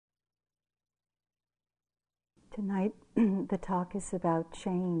Tonight, the talk is about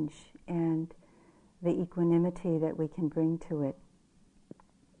change and the equanimity that we can bring to it.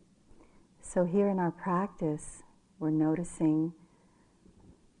 So here in our practice, we're noticing,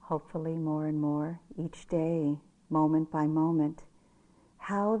 hopefully more and more each day, moment by moment,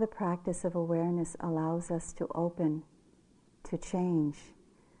 how the practice of awareness allows us to open to change.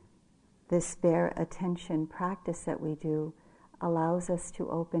 This bare attention practice that we do allows us to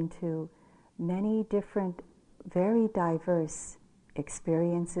open to many different, very diverse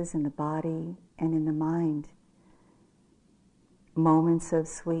experiences in the body and in the mind. Moments of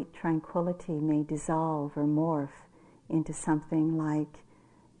sweet tranquility may dissolve or morph into something like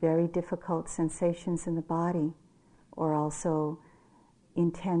very difficult sensations in the body, or also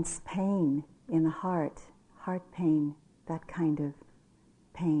intense pain in the heart pain, that kind of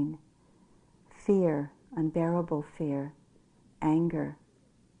pain. Fear, unbearable fear, anger,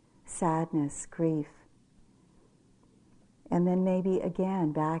 sadness, grief. And then maybe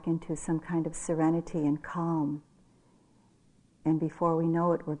again back into some kind of serenity and calm. And before we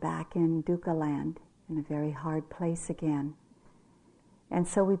know it, we're back in dukkha land, in a very hard place again. And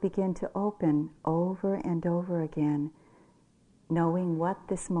so we begin to open over and over again, knowing what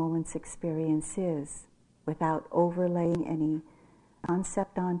this moment's experience is, without overlaying any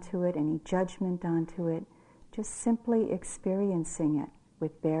concept onto it, any judgment onto it, just simply experiencing it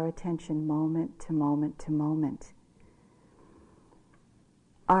with bare attention moment to moment to moment.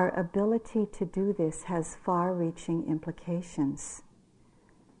 Our ability to do this has far-reaching implications.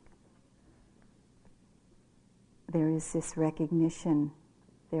 There is this recognition,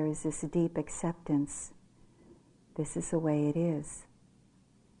 there is this deep acceptance. This is the way it is.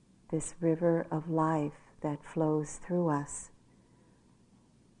 This river of life that flows through us.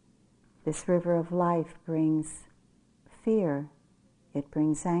 This river of life brings fear, it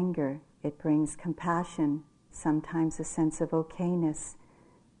brings anger, it brings compassion, sometimes a sense of okayness,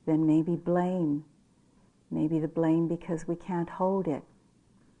 then maybe blame. Maybe the blame because we can't hold it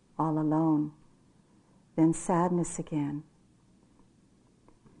all alone. Then sadness again.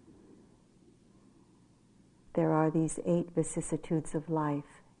 There are these 8 vicissitudes of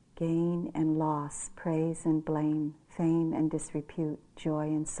life: gain and loss, praise and blame, fame and disrepute, joy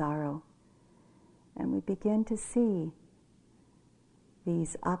and sorrow. And we begin to see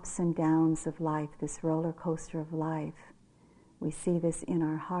these ups and downs of life, this roller coaster of life. We see this in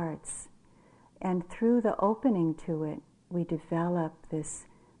our hearts. And through the opening to it, we develop this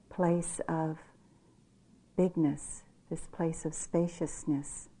place of bigness, this place of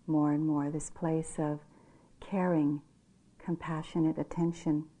spaciousness more and more, this place of caring, compassionate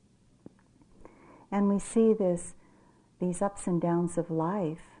attention. And we see these ups and downs of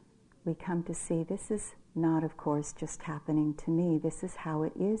life. We come to see this is not, of course, just happening to me. This is how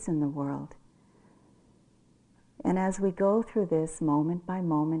it is in the world. And as we go through this moment by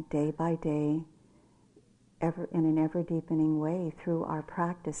moment, day by day, in an ever-deepening way through our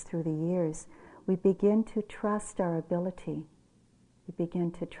practice, through the years, we begin to trust our ability. We begin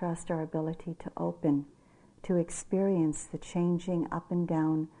to trust our ability to open, to experience the changing up and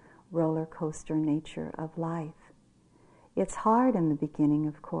down roller coaster nature of life. It's hard in the beginning,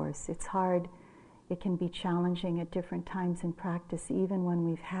 of course. It's hard. It can be challenging at different times in practice, even when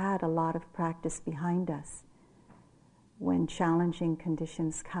we've had a lot of practice behind us. When challenging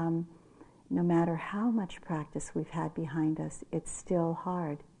conditions come, no matter how much practice we've had behind us, it's still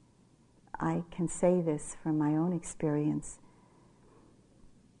hard. I can say this from my own experience.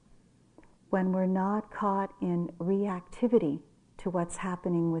 When we're not caught in reactivity to what's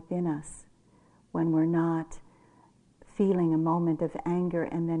happening within us, when we're not feeling a moment of anger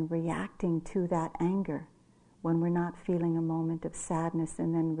and then reacting to that anger, when we're not feeling a moment of sadness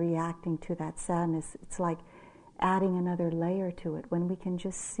and then reacting to that sadness, it's like adding another layer to it. When we can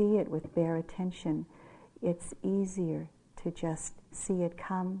just see it with bare attention, it's easier to just see it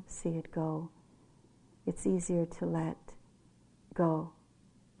come, see it go. It's easier to let go.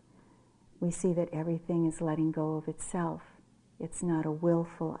 We see that everything is letting go of itself. It's not a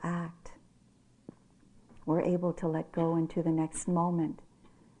willful act. We're able to let go into the next moment,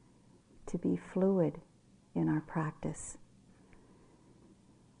 to be fluid in our practice.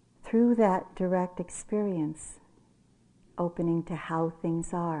 Through that direct experience, opening to how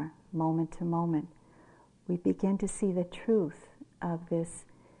things are, moment to moment, we begin to see the truth of this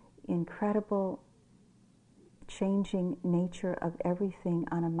incredible changing nature of everything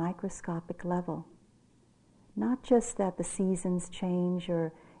on a microscopic level. Not just that the seasons change,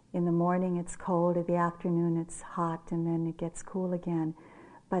 or in the morning it's cold, or the afternoon it's hot, and then it gets cool again,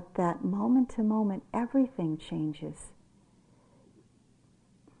 but that moment to moment everything changes.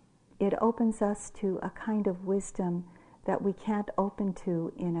 it opens us to a kind of wisdom that we can't open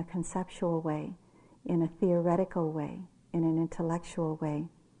to in a conceptual way, in a theoretical way, in an intellectual way.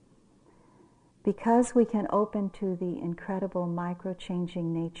 Because we can open to the incredible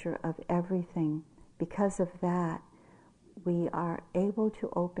micro-changing nature of everything, because of that, we are able to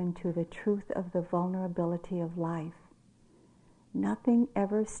open to the truth of the vulnerability of life. Nothing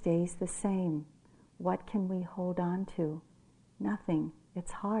ever stays the same. What can we hold on to? Nothing.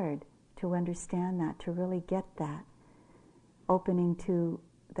 It's hard to understand that, to really get that. Opening to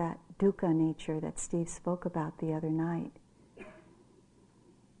that dukkha nature that Steve spoke about the other night.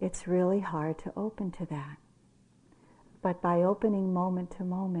 It's really hard to open to that. But by opening moment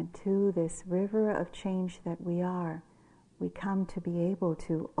to this river of change that we are, we come to be able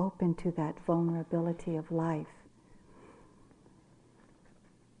to open to that vulnerability of life.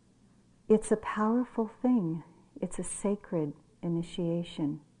 It's a powerful thing. It's a sacred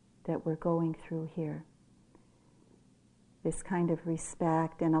initiation that we're going through here. This kind of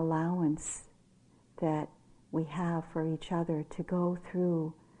respect and allowance that we have for each other to go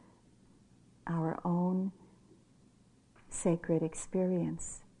through our own sacred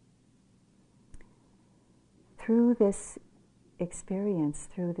experience. Through this experience,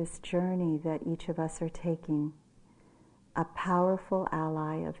 through this journey that each of us are taking, a powerful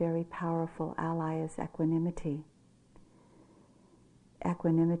ally, a very powerful ally is equanimity.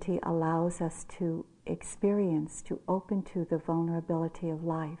 Equanimity allows us to experience, to open to the vulnerability of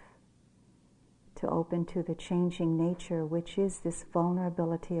life, to open to the changing nature, which is this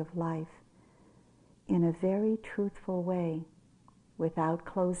vulnerability of life, in a very truthful way, without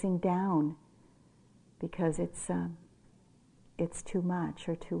closing down, because it's too much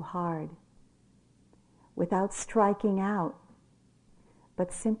or too hard, without striking out,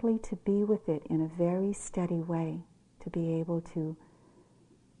 but simply to be with it in a very steady way, to be able to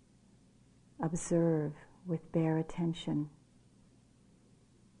observe with bare attention.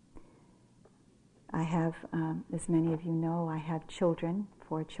 I have, as many of you know, I have children,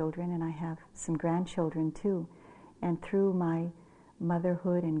 4 children, and I have some grandchildren too. And through my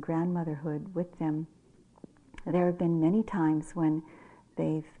motherhood and grandmotherhood with them, there have been many times when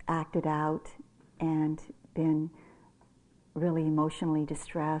they've acted out and been really emotionally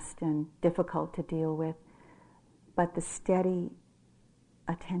distressed and difficult to deal with. But the steady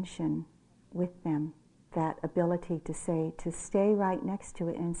attention with them, that ability to say, to stay right next to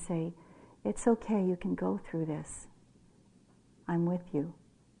it and say, it's okay, you can go through this. I'm with you.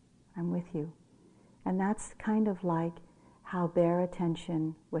 I'm with you. And that's kind of like how bare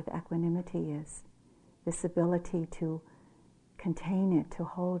attention with equanimity is. This ability to contain it, to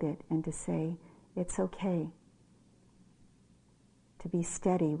hold it, and to say, it's okay. To be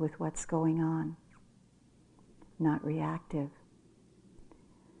steady with what's going on, not reactive.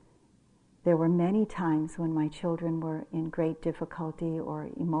 There were many times when my children were in great difficulty or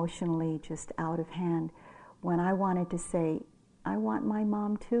emotionally just out of hand, when I wanted to say, I want my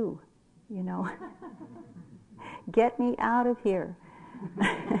mom too, you know. Get me out of here.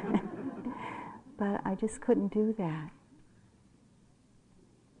 But I just couldn't do that.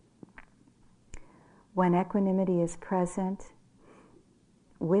 When equanimity is present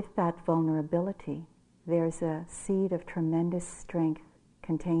with that vulnerability, there's a seed of tremendous strength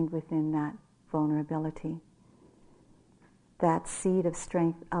contained within that vulnerability. That seed of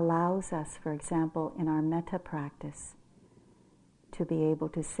strength allows us, for example, in our metta practice, to be able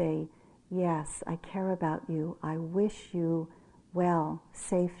to say, yes, I care about you. I wish you well,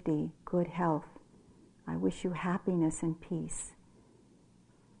 safety, good health. I wish you happiness and peace.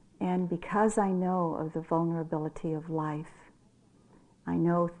 And because I know of the vulnerability of life, I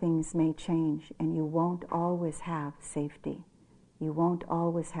know things may change and you won't always have safety. You won't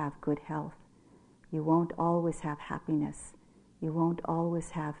always have good health. You won't always have happiness. You won't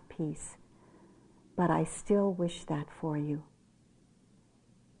always have peace. But I still wish that for you.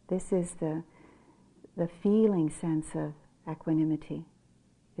 This is the feeling sense of equanimity,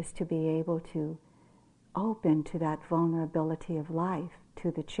 is to be able to open to that vulnerability of life,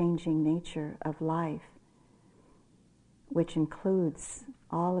 to the changing nature of life, which includes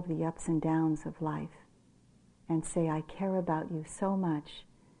all of the ups and downs of life, and say, I care about you so much,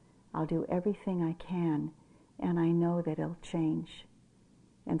 I'll do everything I can, and I know that it'll change.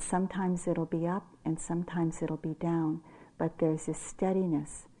 And sometimes it'll be up, and sometimes it'll be down, but there's this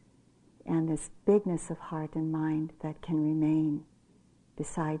steadiness and this bigness of heart and mind that can remain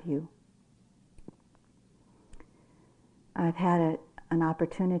beside you. I've had an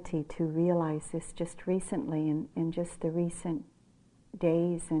opportunity to realize this just recently, in just the recent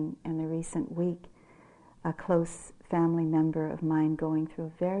days and the recent week. A close family member of mine going through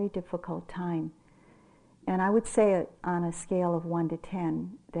a very difficult time. And I would say on a scale of 1 to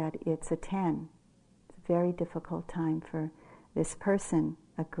 10 that it's a 10. It's a very difficult time for this person,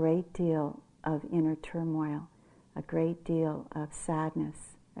 a great deal of inner turmoil, a great deal of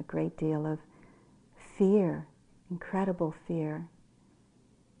sadness, a great deal of fear, incredible fear.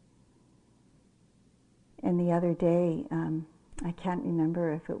 And the other day, I can't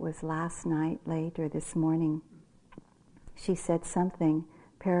remember if it was last night late or this morning, she said something,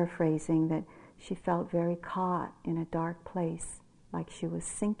 paraphrasing, that she felt very caught in a dark place, like she was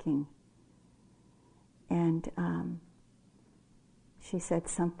sinking. And she said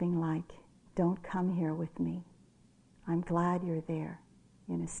something like, "Don't come here with me. I'm glad you're there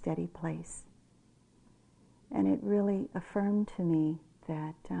in a steady place." And it really affirmed to me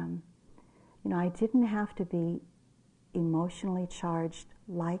that, I didn't have to be emotionally charged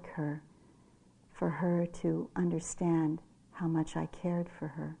like her for her to understand how much I cared for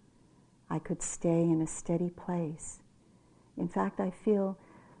her. I could stay in a steady place. In fact, I feel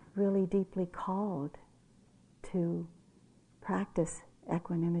really deeply called to practice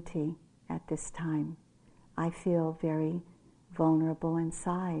equanimity at this time. I feel very vulnerable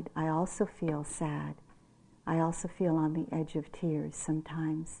inside. I also feel sad. I also feel on the edge of tears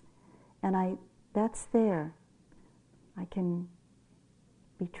sometimes. And that's there. I can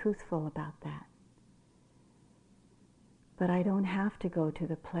be truthful about that. But I don't have to go to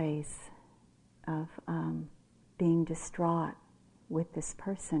the place of being distraught with this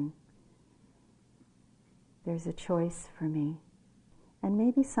person. There's a choice for me. And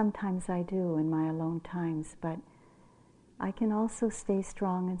maybe sometimes I do in my alone times, but I can also stay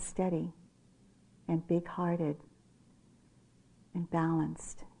strong and steady and big-hearted and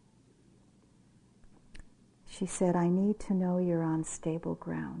balanced. She said, "I need to know you're on stable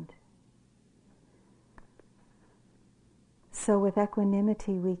ground." So with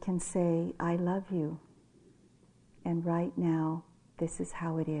equanimity we can say, "I love you, and right now this is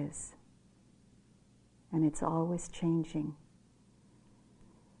how it is." And it's always changing.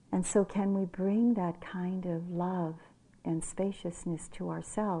 And so can we bring that kind of love and spaciousness to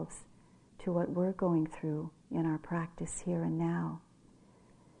ourselves, to what we're going through in our practice here and now?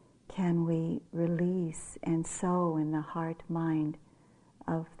 Can we release and sow in the heart-mind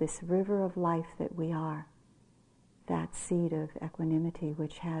of this river of life that we are, that seed of equanimity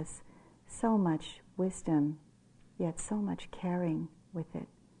which has so much wisdom, yet so much caring with it?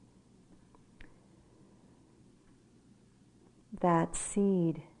 That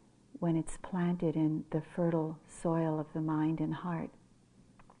seed, when it's planted in the fertile soil of the mind and heart,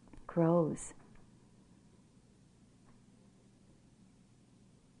 grows.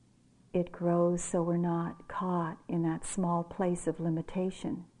 It grows so we're not caught in that small place of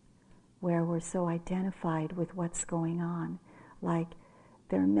limitation where we're so identified with what's going on. Like,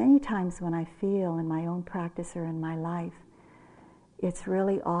 there are many times when I feel in my own practice or in my life, it's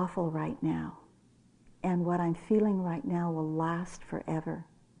really awful right now. And what I'm feeling right now will last forever.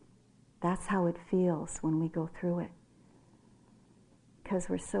 That's how it feels when we go through it. Because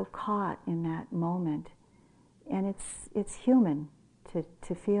we're so caught in that moment. And it's human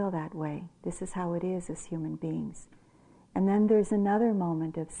to feel that way. This is how it is as human beings. And then there's another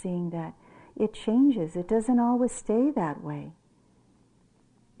moment of seeing that it changes. It doesn't always stay that way.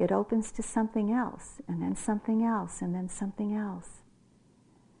 It opens to something else, and then something else, and then something else.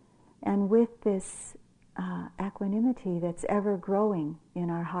 And with this equanimity that's ever growing in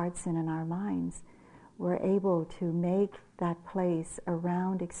our hearts and in our minds, we're able to make that place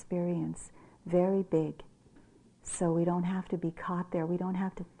around experience very big. So we don't have to be caught there. We don't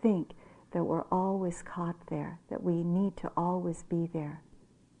have to think that we're always caught there, that we need to always be there.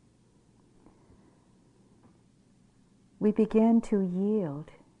 We begin to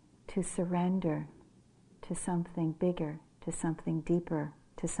yield, to surrender to something bigger, to something deeper,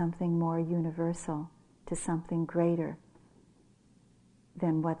 to something more universal, to something greater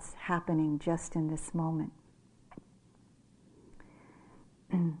than what's happening just in this moment.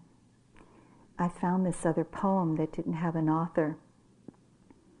 I found this other poem that didn't have an author.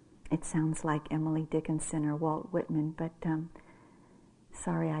 It sounds like Emily Dickinson or Walt Whitman, but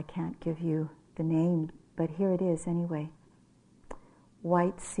sorry I can't give you the name, but here it is anyway.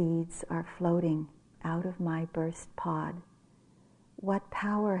 White seeds are floating out of my burst pod. What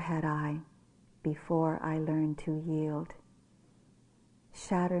power had I before I learned to yield?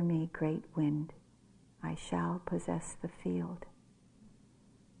 Shatter me, great wind, I shall possess the field.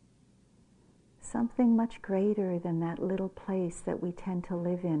 Something much greater than that little place that we tend to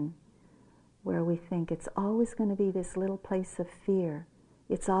live in, where we think it's always going to be this little place of fear.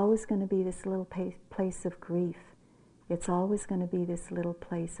 It's always going to be this little place of grief. it's always going to be this little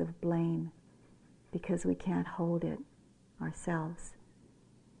place of blame because we can't hold it ourselves.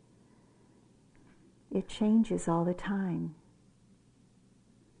 It changes all the time.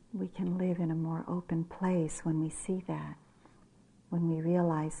 We can live in a more open place when we see that, when we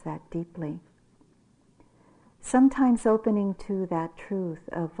realize that deeply. Sometimes opening to that truth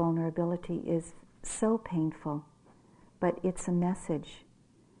of vulnerability is so painful, but it's a message.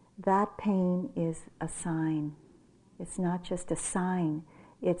 That pain is a sign. It's not just a sign,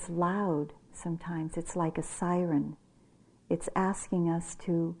 it's loud sometimes. It's like a siren. It's asking us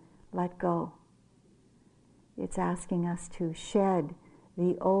to let go. It's asking us to shed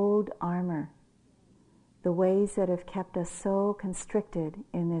the old armor, the ways that have kept us so constricted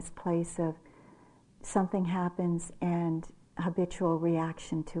in this place of something happens and habitual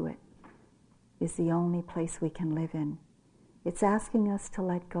reaction to it is the only place we can live in. It's asking us to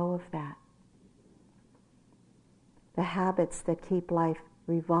let go of that. The habits that keep life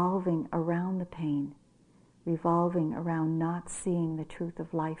revolving around the pain, revolving around not seeing the truth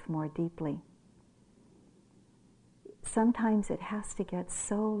of life more deeply. Sometimes it has to get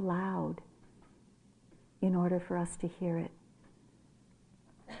so loud in order for us to hear it,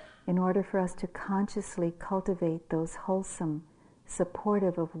 in order for us to consciously cultivate those wholesome,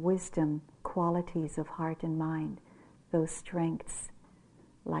 supportive of wisdom qualities of heart and mind, those strengths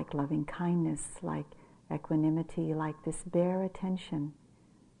like loving kindness, like equanimity, like this bare attention,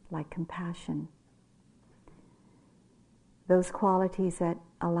 like compassion. Those qualities that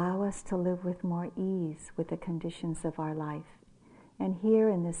allow us to live with more ease with the conditions of our life. And here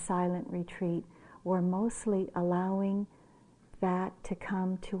in this silent retreat, we're mostly allowing that to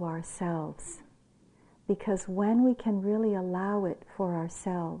come to ourselves. Because when we can really allow it for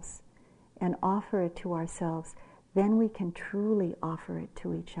ourselves and offer it to ourselves, then we can truly offer it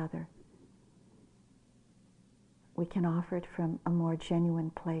to each other. We can offer it from a more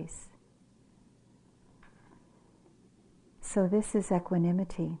genuine place. So this is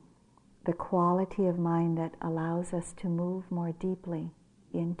equanimity, the quality of mind that allows us to move more deeply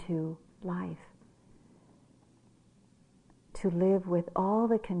into life, to live with all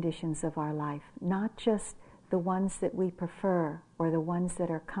the conditions of our life, not just the ones that we prefer or the ones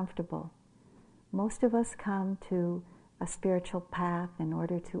that are comfortable. Most of us come to a spiritual path in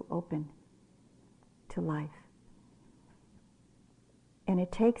order to open to life. And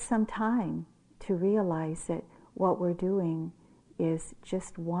it takes some time to realize that what we're doing is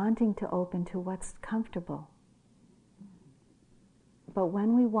just wanting to open to what's comfortable. But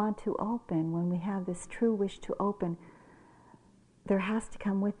when we want to open, when we have this true wish to open, there has to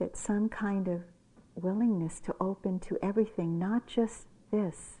come with it some kind of willingness to open to everything, not just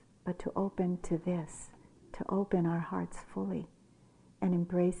this, but to open to this, to open our hearts fully and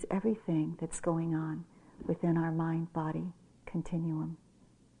embrace everything that's going on within our mind-body continuum.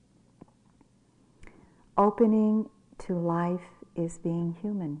 Opening to life is being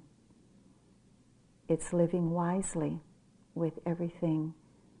human. It's living wisely with everything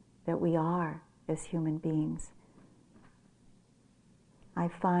that we are as human beings. I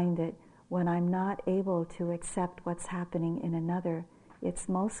find that when I'm not able to accept what's happening in another, it's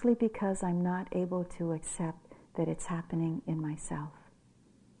mostly because I'm not able to accept that it's happening in myself.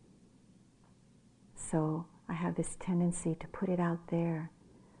 So I have this tendency to put it out there,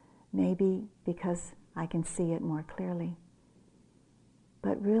 maybe because I can see it more clearly.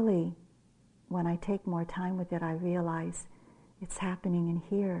 But really, when I take more time with it, I realize it's happening in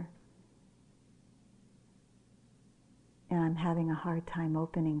here. And I'm having a hard time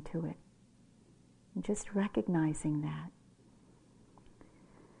opening to it. And just recognizing that.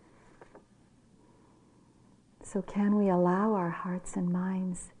 So can we allow our hearts and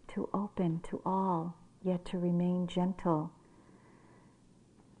minds to open to all, yet to remain gentle,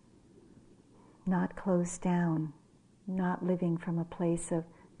 not closed down, not living from a place of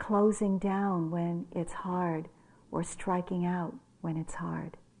closing down when it's hard or striking out when it's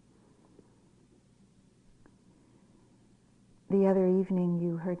hard. The other evening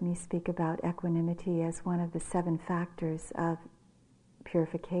you heard me speak about equanimity as one of the 7 factors of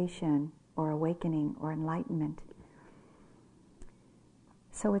purification or awakening or enlightenment.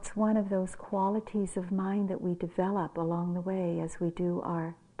 So it's one of those qualities of mind that we develop along the way as we do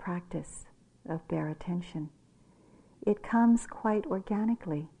our practice of bare attention. It comes quite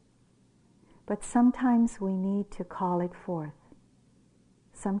organically, but sometimes we need to call it forth.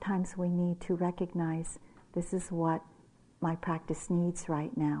 Sometimes we need to recognize this is what my practice needs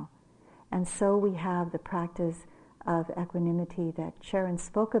right now. And so we have the practice of equanimity that Sharon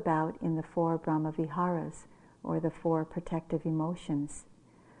spoke about in the 4 Brahma Viharas, or the 4 protective emotions,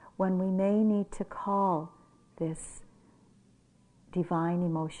 when we may need to call this divine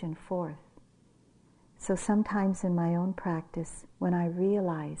emotion forth. So sometimes in my own practice, when I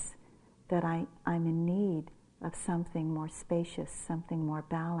realize that I'm in need of something more spacious, something more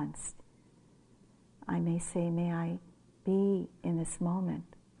balanced, I may say, may I be in this moment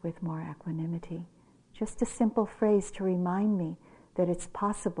with more equanimity. Just a simple phrase to remind me that it's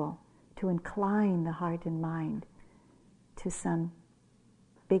possible to incline the heart and mind to some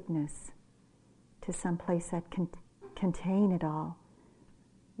bigness, to some place that can contain it all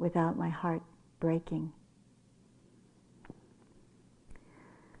without my heart breaking.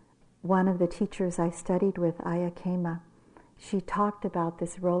 One of the teachers I studied with, Kamala, she talked about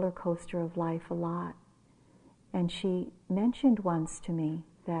this roller coaster of life a lot. And she mentioned once to me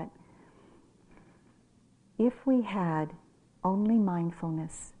that if we had only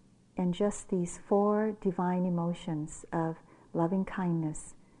mindfulness and just these 4 divine emotions of loving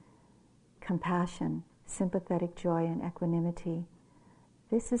kindness, compassion, sympathetic joy, and equanimity,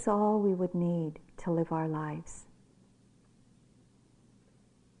 this is all we would need to live our lives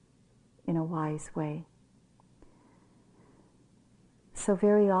in a wise way. So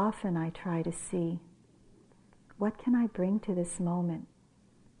very often I try to see, what can I bring to this moment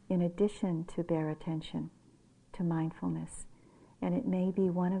in addition to bare attention, to mindfulness? And it may be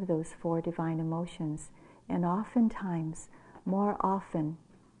one of those 4 divine emotions, and oftentimes, more often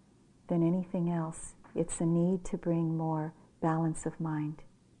than anything else, it's a need to bring more balance of mind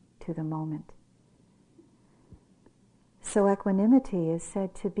to the moment. So equanimity is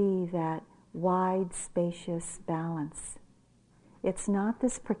said to be that wide, spacious balance. It's not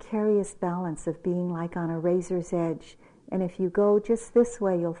this precarious balance of being like on a razor's edge, and if you go just this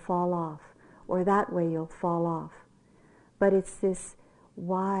way you'll fall off, or that way you'll fall off. But it's this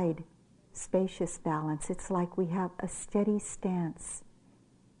wide, spacious balance. It's like we have a steady stance,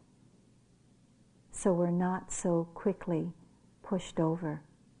 so we're not so quickly pushed over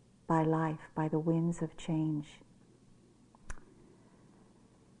by life, by the winds of change.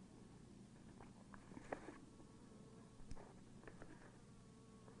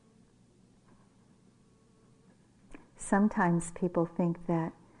 Sometimes people think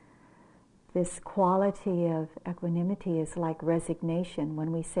that this quality of equanimity is like resignation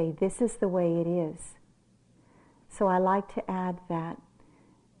when we say, this is the way it is. So I like to add that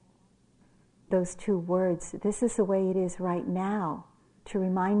those 2 words, this is the way it is right now, to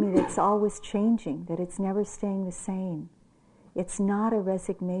remind me that it's always changing, that it's never staying the same. It's not a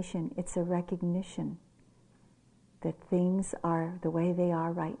resignation, it's a recognition that things are the way they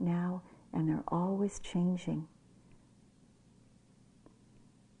are right now, and they're always changing.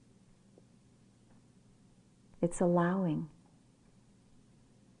 It's allowing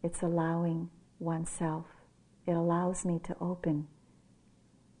oneself. It allows me to open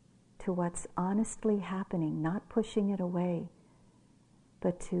to what's honestly happening, not pushing it away,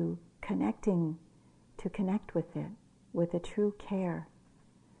 but to connect with it, with a true care.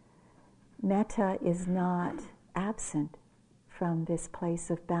 Metta is not absent from this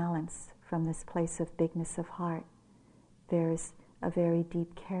place of balance, from this place of bigness of heart. There's a very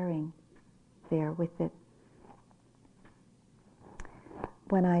deep caring there with it.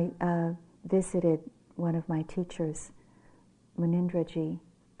 When I visited one of my teachers, Munindraji,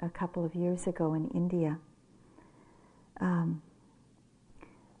 a couple of years ago in India,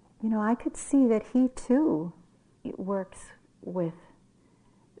 I could see that he too works with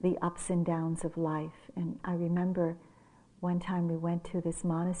the ups and downs of life. And I remember one time we went to this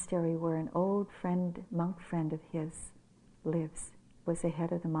monastery where an old monk friend of his lives, was the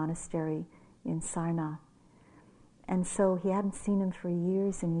head of the monastery in Sarnath. And so he hadn't seen him for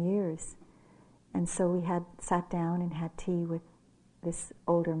years and years. And so we had sat down and had tea with this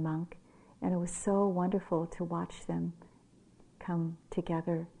older monk. And it was so wonderful to watch them come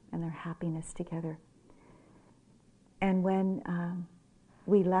together and their happiness together. And when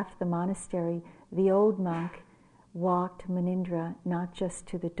we left the monastery, the old monk walked Munindra not just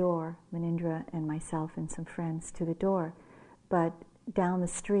to the door, Munindra and myself and some friends to the door, but down the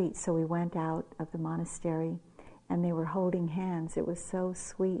street. So we went out of the monastery and they were holding hands. It was so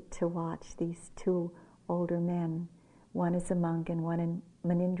sweet to watch these 2 older men, one is a monk and one in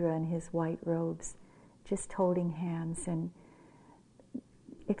Munindra in his white robes, just holding hands and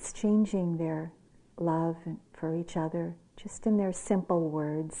exchanging their love for each other, just in their simple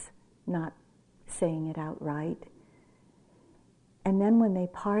words, not saying it outright. And then when they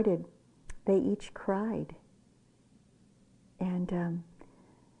parted, they each cried. And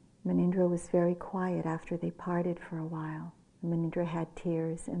Munindra was very quiet after they parted for a while. Munindra had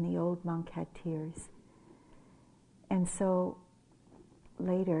tears and the old monk had tears. And so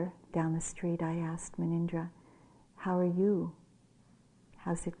later, down the street, I asked Munindra, "How are you?"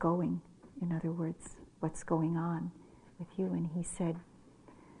 how's it going? In other words, what's going on with you? And he said,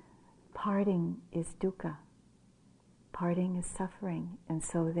 parting is dukkha. Parting is suffering, and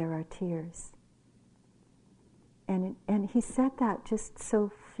so there are tears. And he said that just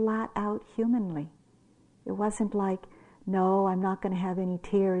so flat out humanly. It wasn't like, no, I'm not going to have any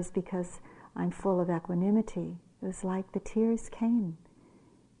tears because I'm full of equanimity. It was like the tears came,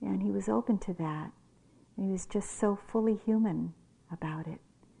 and he was open to that. And he was just so fully human about it.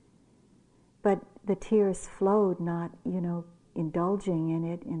 But the tears flowed, not, indulging in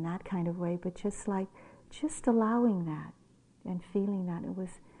it in that kind of way, but just allowing that and feeling that. It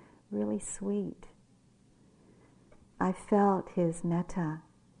was really sweet. I felt his metta,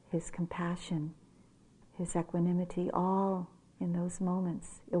 his compassion, his equanimity, all in those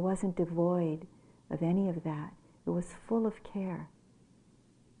moments. It wasn't devoid of any of that. It was full of care.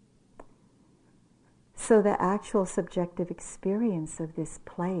 So the actual subjective experience of this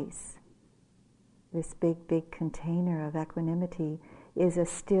place, this big, big container of equanimity, is a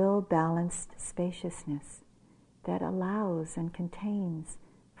still, balanced spaciousness that allows and contains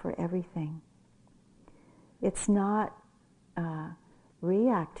for everything. It's not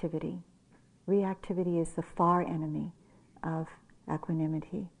reactivity. Reactivity is the far enemy of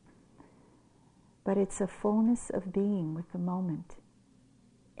equanimity. But it's a fullness of being with the moment.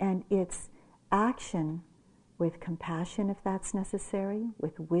 And it's action with compassion if that's necessary,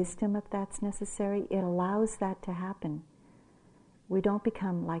 with wisdom if that's necessary. It allows that to happen. We don't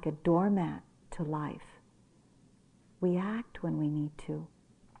become like a doormat to life. We act when we need to.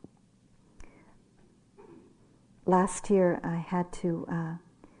 Last year I had to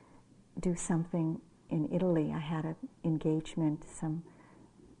do something in Italy. I had an engagement, some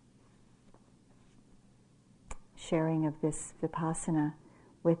sharing of this Vipassana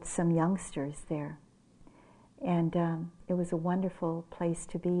with some youngsters there. And it was a wonderful place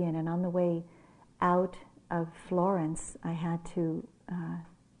to be in. And on the way out of Florence, I had to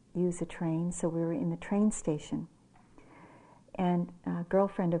use a train, so we were in the train station. And a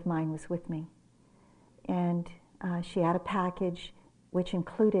girlfriend of mine was with me. And she had a package which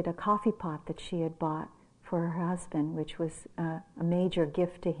included a coffee pot that she had bought for her husband, which was a major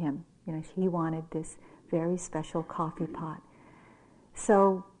gift to him. He wanted this very special coffee pot.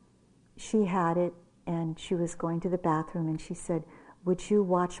 So she had it, and she was going to the bathroom, and she said, "Would you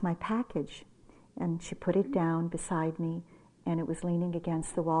watch my package?" And she put it down beside me, and it was leaning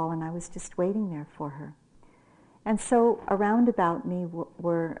against the wall, and I was just waiting there for her. And so around about me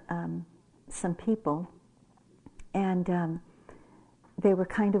were some people, and they were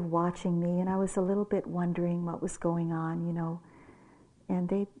kind of watching me, and I was a little bit wondering what was going on, and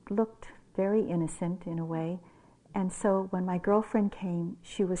they looked very innocent in a way. And so when my girlfriend came,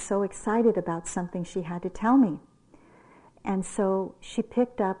 she was so excited about something she had to tell me. And so she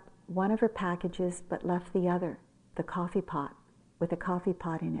picked up one of her packages but left the other, the coffee pot, with a coffee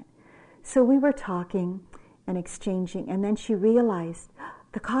pot in it. So we were talking and exchanging, and then she realized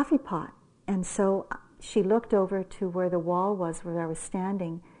the coffee pot. And so she looked over to where the wall was, where I was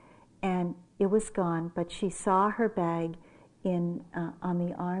standing, and it was gone, but she saw her bag on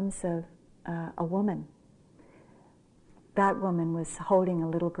the arms of a woman. That woman was holding a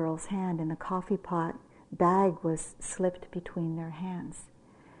little girl's hand, and the coffee pot bag was slipped between their hands.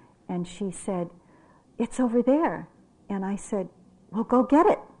 And she said, "It's over there." And I said, "Well, go get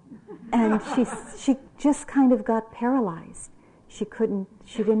it." And she just kind of got paralyzed. She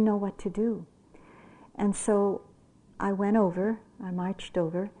didn't know what to do. And so I went over, I marched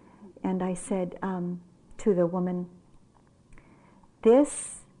over, and I said to the woman,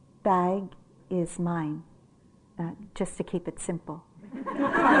 "This bag is mine." Just to keep it simple.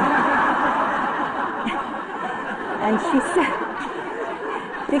 And she said,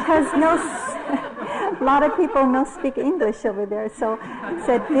 because a lot of people no speak English over there, so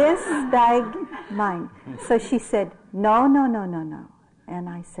said, "This bag, mine." So she said, "No, no, no, no, no." And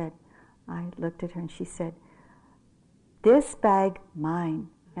I looked at her and she said, "This bag, mine."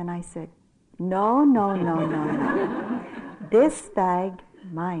 And I said, "No, no, no, no, no. This bag,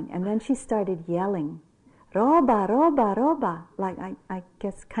 mine." And then she started yelling, "Roba, roba, roba," like I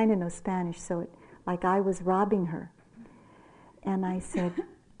guess kind of know Spanish, so like I was robbing her. And I said,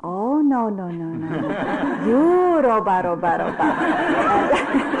 "Oh, no, no, no, no, no. You roba, roba, roba."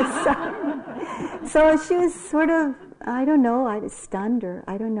 So she was sort of, I don't know, I was stunned or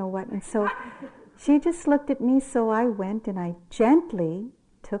I don't know what. And so she just looked at me, so I went and I gently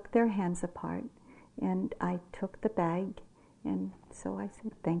took their hands apart and I took the bag. And so I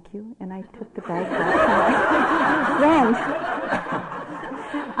said, "Thank you," and I took the bag back to my friend.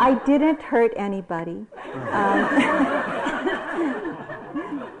 I didn't hurt anybody.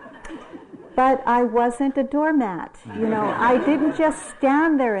 But I wasn't a doormat. You know, I didn't just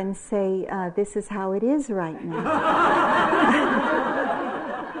stand there and say, this is how it is right now.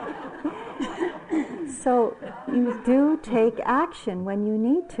 So you do take action when you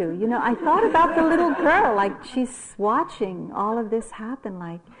need to. You know, I thought about the little girl, like she's watching all of this happen,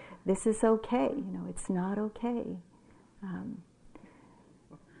 like this is okay. You know, it's not okay.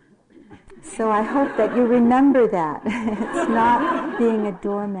 So I hope that you remember that. It's not being a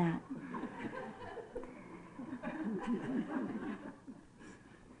doormat.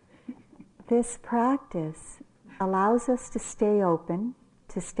 This practice allows us to stay open,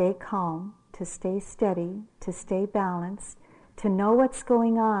 to stay calm, to stay steady, to stay balanced, to know what's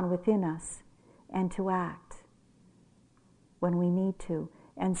going on within us, and to act when we need to.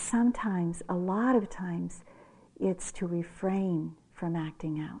 And sometimes, a lot of times, it's to refrain from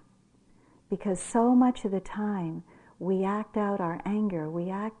acting out. Because so much of the time, we act out our anger, we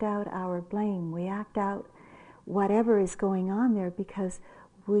act out our blame, we act out whatever is going on there because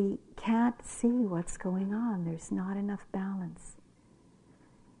we can't see what's going on. There's not enough balance.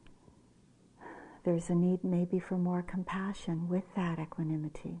 There's a need maybe for more compassion with that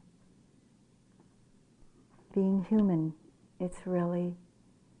equanimity. Being human, it's really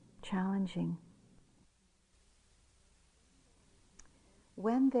challenging.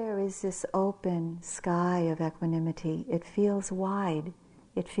 When there is this open sky of equanimity, it feels wide,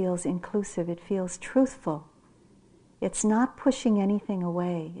 it feels inclusive, it feels truthful. It's not pushing anything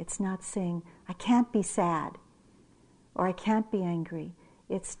away. It's not saying, I can't be sad, or I can't be angry.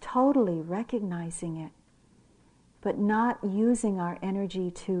 It's totally recognizing it, but not using our energy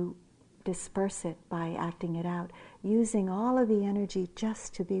to disperse it by acting it out, using all of the energy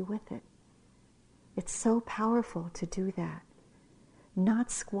just to be with it. It's so powerful to do that. Not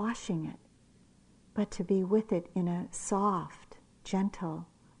squashing it, but to be with it in a soft, gentle,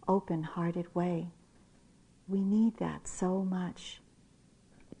 open-hearted way. We need that so much.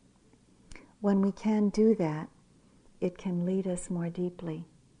 When we can do that, it can lead us more deeply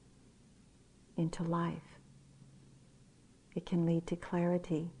into life. It can lead to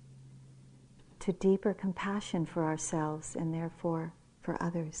clarity, to deeper compassion for ourselves and therefore for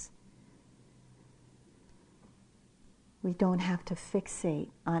others. We don't have to fixate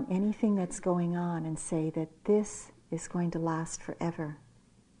on anything that's going on and say that this is going to last forever.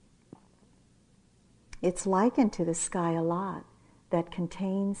 It's likened to the sky a lot, that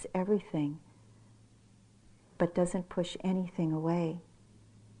contains everything, but doesn't push anything away.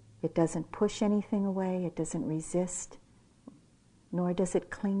 It doesn't push anything away, it doesn't resist, nor does it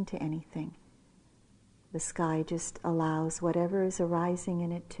cling to anything. The sky just allows whatever is arising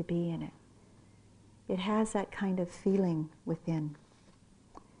in it to be in it. It has that kind of feeling within.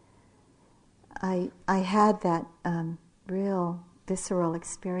 I had that real visceral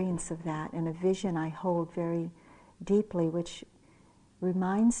experience of that, and a vision I hold very deeply, which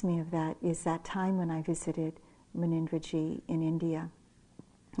reminds me of that, is that time when I visited Munindraji in India.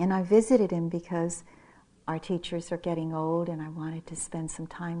 And I visited him because our teachers are getting old, and I wanted to spend some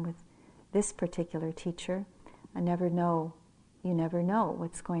time with this particular teacher. You never know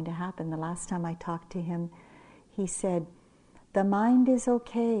what's going to happen. The last time I talked to him, he said, the mind is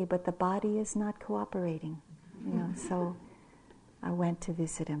okay, but the body is not cooperating. So I went to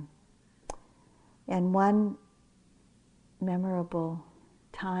visit him. And one memorable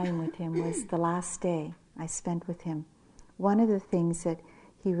time with him was the last day I spent with him. One of the things that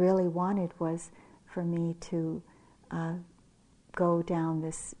he really wanted was for me to go down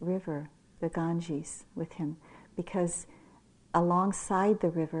this river, the Ganges, with him, because alongside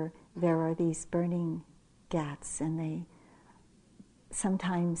the river there are these burning ghats, and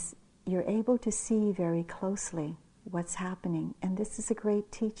sometimes you're able to see very closely what's happening. And this is a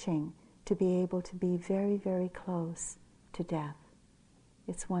great teaching, to be able to be very, very close to death.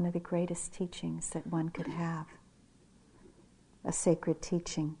 It's one of the greatest teachings that one could have, a sacred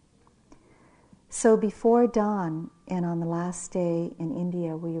teaching. So before dawn, and on the last day in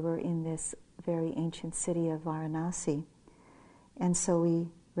India, we were in this very ancient city of Varanasi. And so we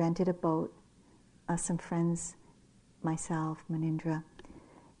rented a boat, some friends, myself, Munindra,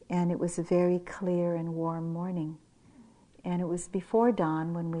 and it was a very clear and warm morning. And it was before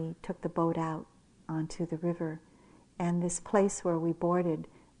dawn when we took the boat out onto the river. And this place where we boarded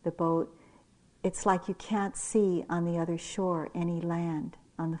the boat, it's like you can't see on the other shore any land.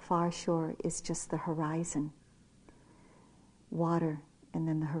 On the far shore is just the horizon, water, and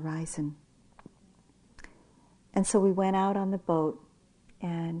then the horizon. And so we went out on the boat,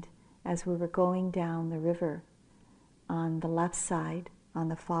 and as we were going down the river, on the left side, on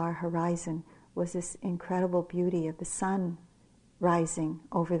the far horizon, was this incredible beauty of the sun rising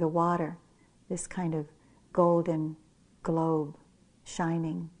over the water, this kind of golden globe,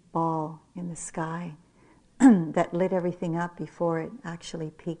 shining ball in the sky that lit everything up before it actually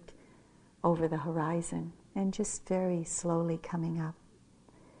peaked over the horizon, and just very slowly coming up.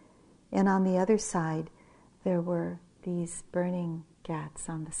 And on the other side, there were these burning ghats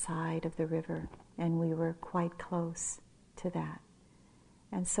on the side of the river, and we were quite close to that.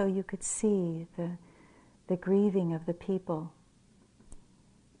 And so you could see the grieving of the people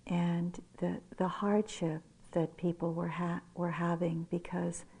and the hardship that people were having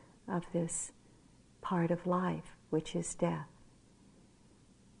because of this part of life, which is death.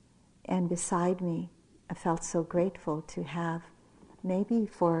 And beside me, I felt so grateful to have, maybe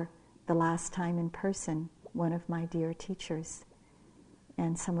for the last time in person, one of my dear teachers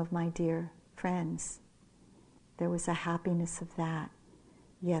and some of my dear friends. There was a happiness of that,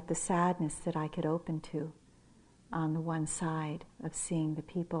 yet the sadness that I could open to on the one side of seeing the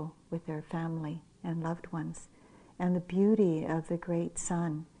people with their family and loved ones, and the beauty of the great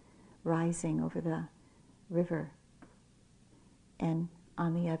sun rising over the river. And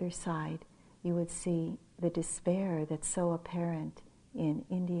on the other side, you would see the despair that's so apparent in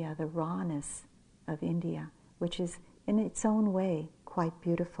India, the rawness of India, which is in its own way quite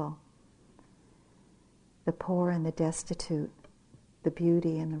beautiful. The poor and the destitute, the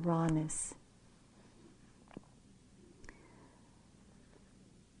beauty and the rawness.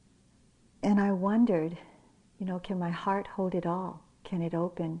 And I wondered, can my heart hold it all? Can it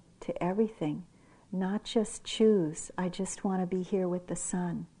open to everything? Not just choose, I just want to be here with the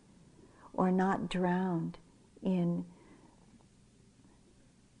sun, or not drowned in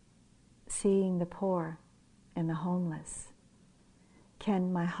seeing the poor and the homeless.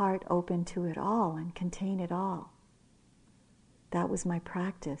 Can my heart open to it all and contain it all? That was my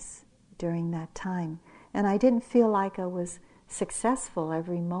practice during that time. And I didn't feel like I was successful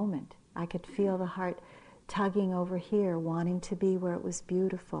every moment. I could feel the heart tugging over here, wanting to be where it was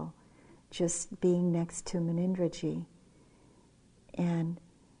beautiful, just being next to Munindraji, and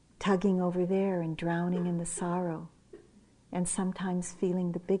tugging over there and drowning in the sorrow, and sometimes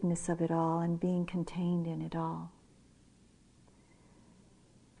feeling the bigness of it all and being contained in it all.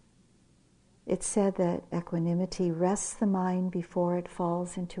 It's said that equanimity rests the mind before it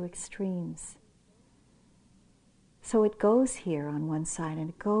falls into extremes. So it goes here on one side and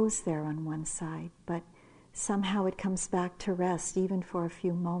it goes there on one side, but somehow it comes back to rest even for a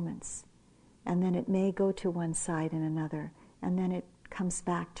few moments. And then it may go to one side and another, and then it comes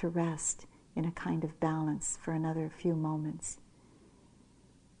back to rest in a kind of balance for another few moments.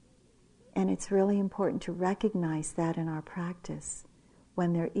 And it's really important to recognize that in our practice,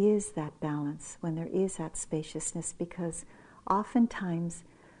 when there is that balance, when there is that spaciousness, because oftentimes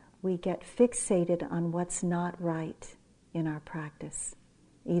we get fixated on what's not right in our practice,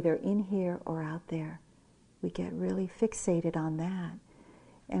 either in here or out there. We get really fixated on that,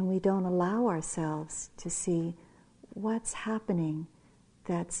 and we don't allow ourselves to see what's happening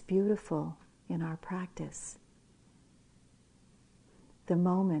that's beautiful in our practice. The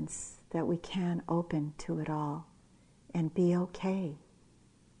moments that we can open to it all and be okay.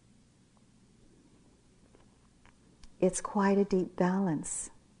 It's quite a deep balance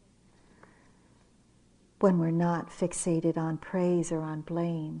when we're not fixated on praise or on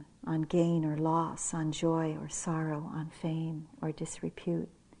blame, on gain or loss, on joy or sorrow, on fame or disrepute.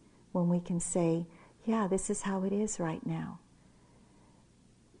 When we can say, yeah, this is how it is right now.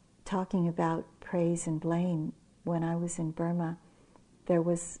 Talking about praise and blame, when I was in Burma, there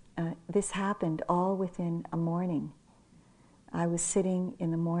was this happened all within a morning. I was sitting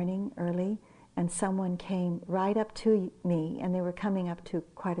in the morning early, and someone came right up to me, and they were coming up to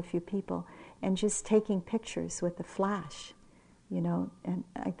quite a few people, and just taking pictures with the flash, and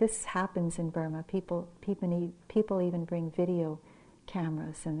this happens in Burma. People even bring video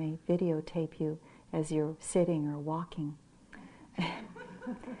cameras, and they videotape you as you're sitting or walking.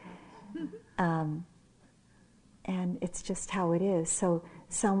 And it's just how it is. So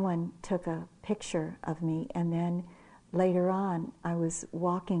someone took a picture of me, and then later on I was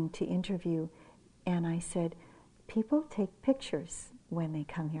walking to interview, and I said, people take pictures when they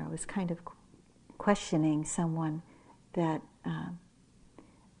come here. I was kind of questioning someone that,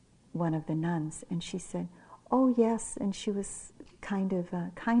 one of the nuns, and she said, oh yes, and she was kind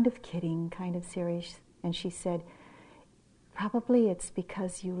of kidding, kind of serious, and she said, probably it's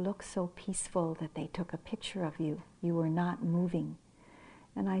because you look so peaceful that they took a picture of you. You were not moving.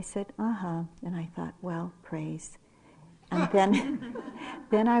 And I said, and I thought, well, praise. And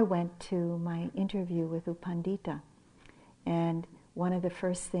then I went to my interview with U Pandita, and one of the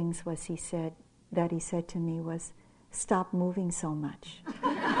first things he said to me was, stop moving so much.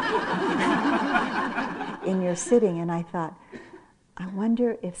 in your sitting. And I thought, I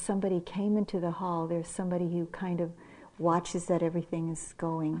wonder if somebody came into the hall, there's somebody who kind of watches that everything is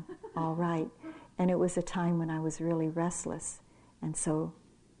going all right. And it was a time when I was really restless. And so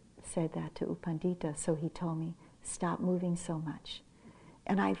said that to U Pandita. So he told me, stop moving so much.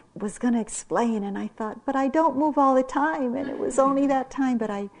 And I was going to explain, and I thought, but I don't move all the time. And it was only that time. But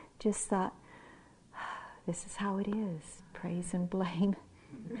I just thought, this is how it is, praise and blame.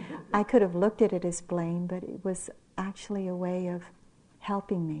 I could have looked at it as blame, but it was actually a way of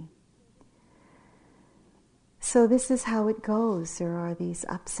helping me. So this is how it goes. There are these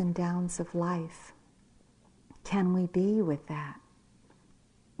ups and downs of life. Can we be with that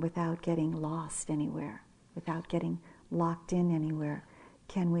without getting lost anywhere, without getting locked in anywhere?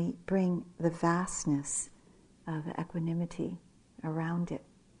 Can we bring the vastness of equanimity around it?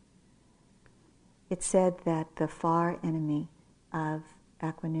 It's said that the far enemy of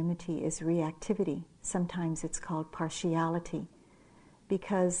equanimity is reactivity. Sometimes it's called partiality,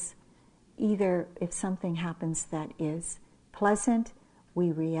 because either if something happens that is pleasant,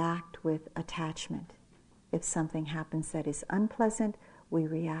 we react with attachment. If something happens that is unpleasant, we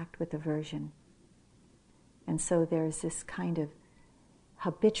react with aversion. And so there's this kind of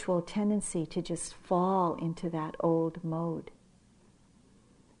habitual tendency to just fall into that old mode.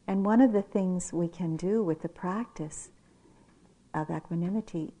 And one of the things we can do with the practice of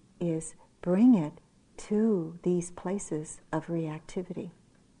equanimity is bring it to these places of reactivity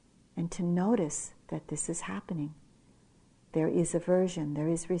and to notice that this is happening. There is aversion, there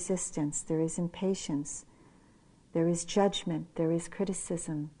is resistance, there is impatience, there is judgment, there is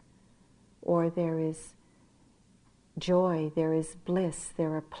criticism, or there is joy, there is bliss,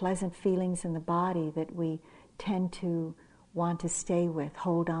 there are pleasant feelings in the body that we tend to want to stay with,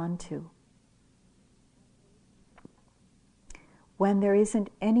 hold on to. When there isn't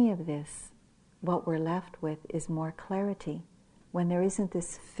any of this, what we're left with is more clarity. When there isn't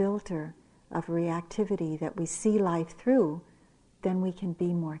this filter of reactivity that we see life through, then we can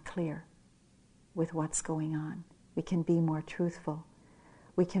be more clear with what's going on. We can be more truthful.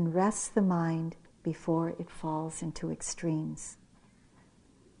 We can rest the mind before it falls into extremes.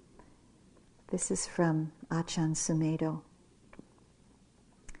 This is from Ajahn Sumedho.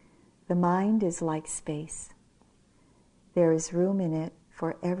 The mind is like space. There is room in it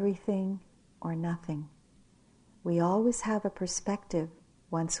for everything or nothing. We always have a perspective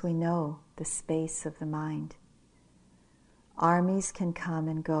once we know the space of the mind. Armies can come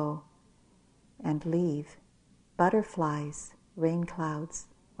and go and leave. Butterflies, rain clouds,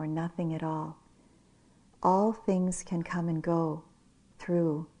 or nothing at all. All things can come and go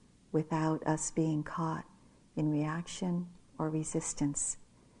through without us being caught in reaction or resistance.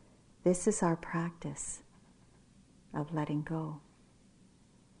 This is our practice of letting go.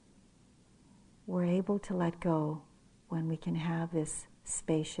 We're able to let go when we can have this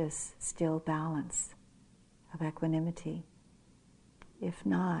spacious, still balance of equanimity. If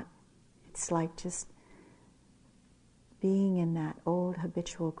not, it's like just being in that old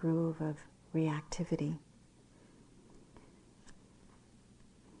habitual groove of reactivity.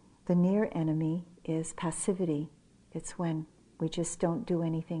 The near enemy is passivity. It's when we just don't do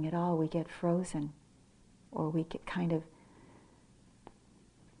anything at all. We get frozen, or we get kind of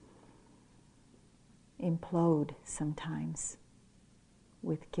implode sometimes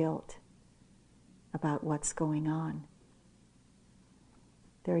with guilt about what's going on.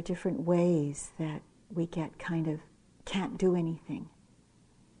 There are different ways that we get kind of can't do anything.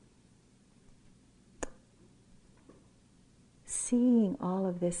 Seeing all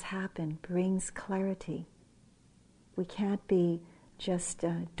of this happen brings clarity. We can't be just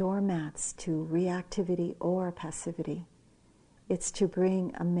doormats to reactivity or passivity. It's to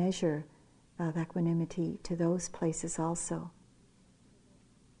bring a measure of equanimity to those places also.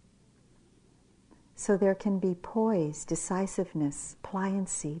 So there can be poise, decisiveness,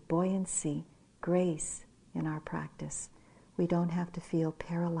 pliancy, buoyancy, grace in our practice. We don't have to feel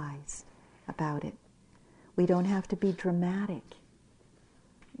paralyzed about it. We don't have to be dramatic.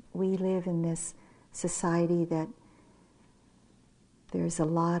 We live in this society that there's a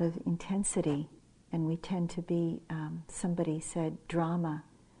lot of intensity, and we tend to be, somebody said, drama,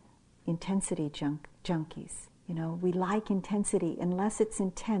 intensity junkies. You know, we like intensity. Unless it's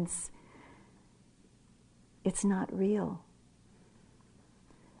intense, it's not real.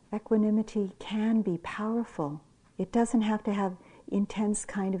 Equanimity can be powerful. It doesn't have to have intense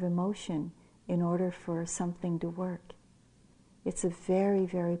kind of emotion in order for something to work. It's a very,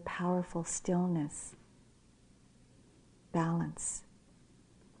 very powerful stillness, balance.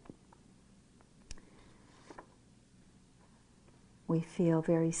 We feel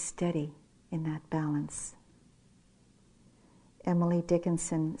very steady in that balance, Emily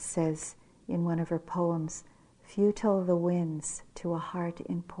Dickinson says in one of her poems, "Futile the winds to a heart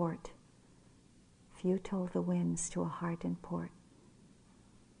in port." Futile the winds to a heart in port.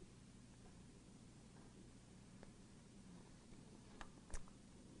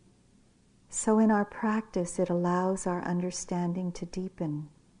 So in our practice, it allows our understanding to deepen.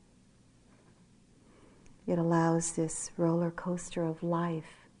 It allows this roller coaster of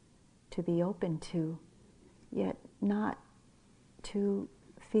life to be open to, yet not to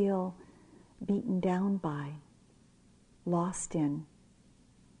feel beaten down by, lost in,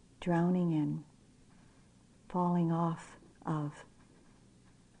 drowning in, falling off of.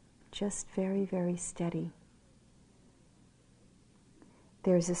 Just very, very steady.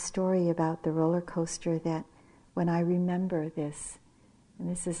 There's a story about the roller coaster that when I remember this, and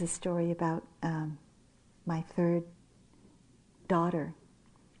this is a story about my third daughter.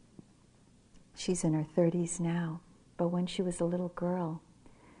 She's in her 30s now, but when she was a little girl,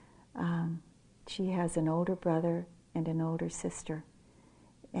 she has an older brother and an older sister.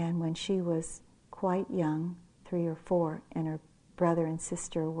 And when she was quite young, 3 or 4, and her brother and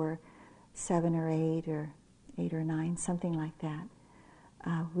sister were 7 or 8 or 8 or 9, something like that,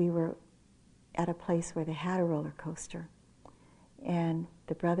 we were at a place where they had a roller coaster. And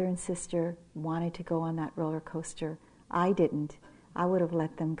the brother and sister wanted to go on that roller coaster. I didn't. I would have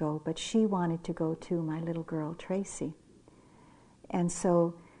let them go, but she wanted to go too, my little girl, Tracy. And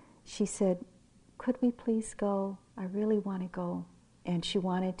so she said, "Could we please go? I really want to go." And she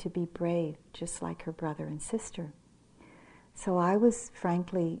wanted to be brave, just like her brother and sister. So I was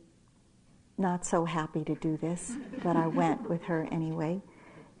frankly not so happy to do this, but I went with her anyway.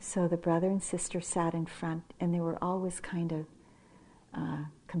 So the brother and sister sat in front, and they were always kind of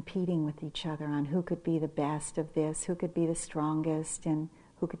competing with each other on who could be the best of this, who could be the strongest, and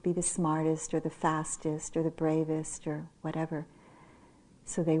who could be the smartest or the fastest or the bravest or whatever.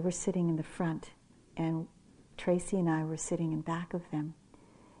 So they were sitting in the front, and Tracy and I were sitting in back of them.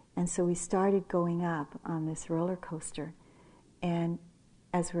 And so we started going up on this roller coaster. And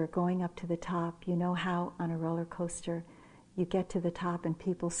as we were going up to the top, you know how on a roller coaster you get to the top and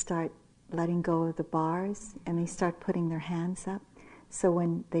people start letting go of the bars and they start putting their hands up. So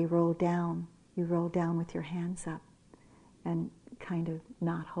when they roll down, you roll down with your hands up and kind of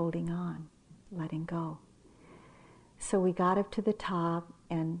not holding on, letting go. So we got up to the top,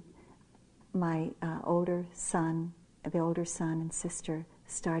 and my older son and sister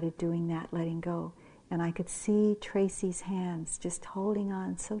started doing that, letting go. And I could see Tracy's hands just holding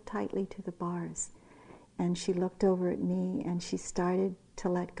on so tightly to the bars. And she looked over at me and she started to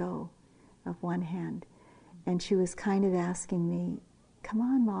let go of one hand. And she was kind of asking me, "Come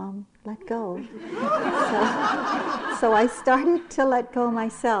on, Mom, let go." So I started to let go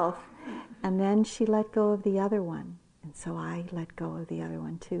myself. And then she let go of the other one. And so I let go of the other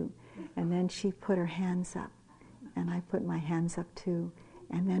one too. And then she put her hands up. And I put my hands up too.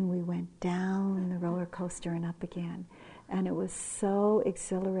 And then we went down the roller coaster and up again. And it was so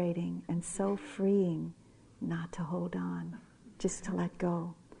exhilarating and so freeing not to hold on, just to let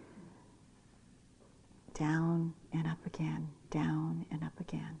go. Down and up again, down and up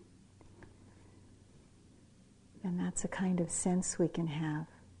again. And that's a kind of sense we can have,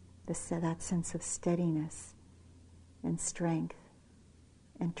 that sense of steadiness and strength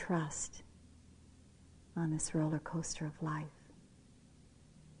and trust on this roller coaster of life.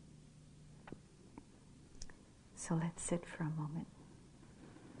 So let's sit for a moment.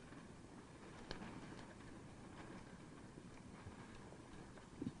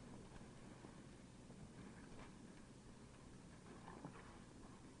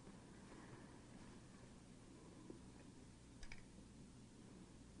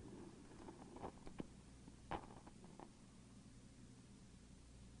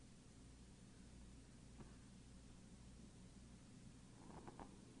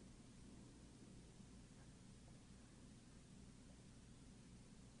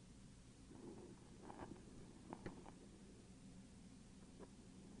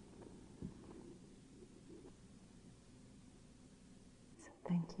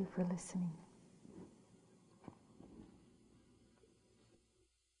 Thank you for listening.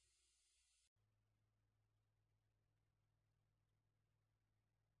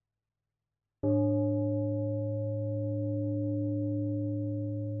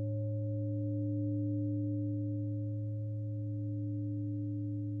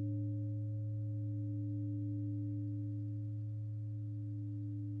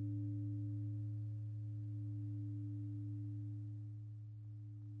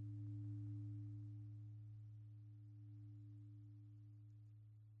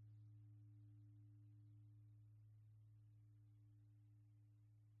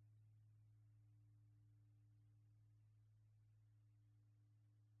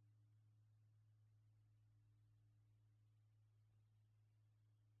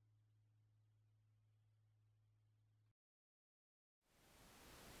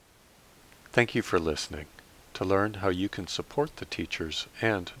 Thank you for listening. To learn how you can support the teachers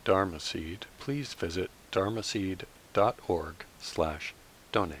and Dharma Seed, please visit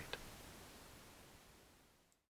dharmaseed.org/donate.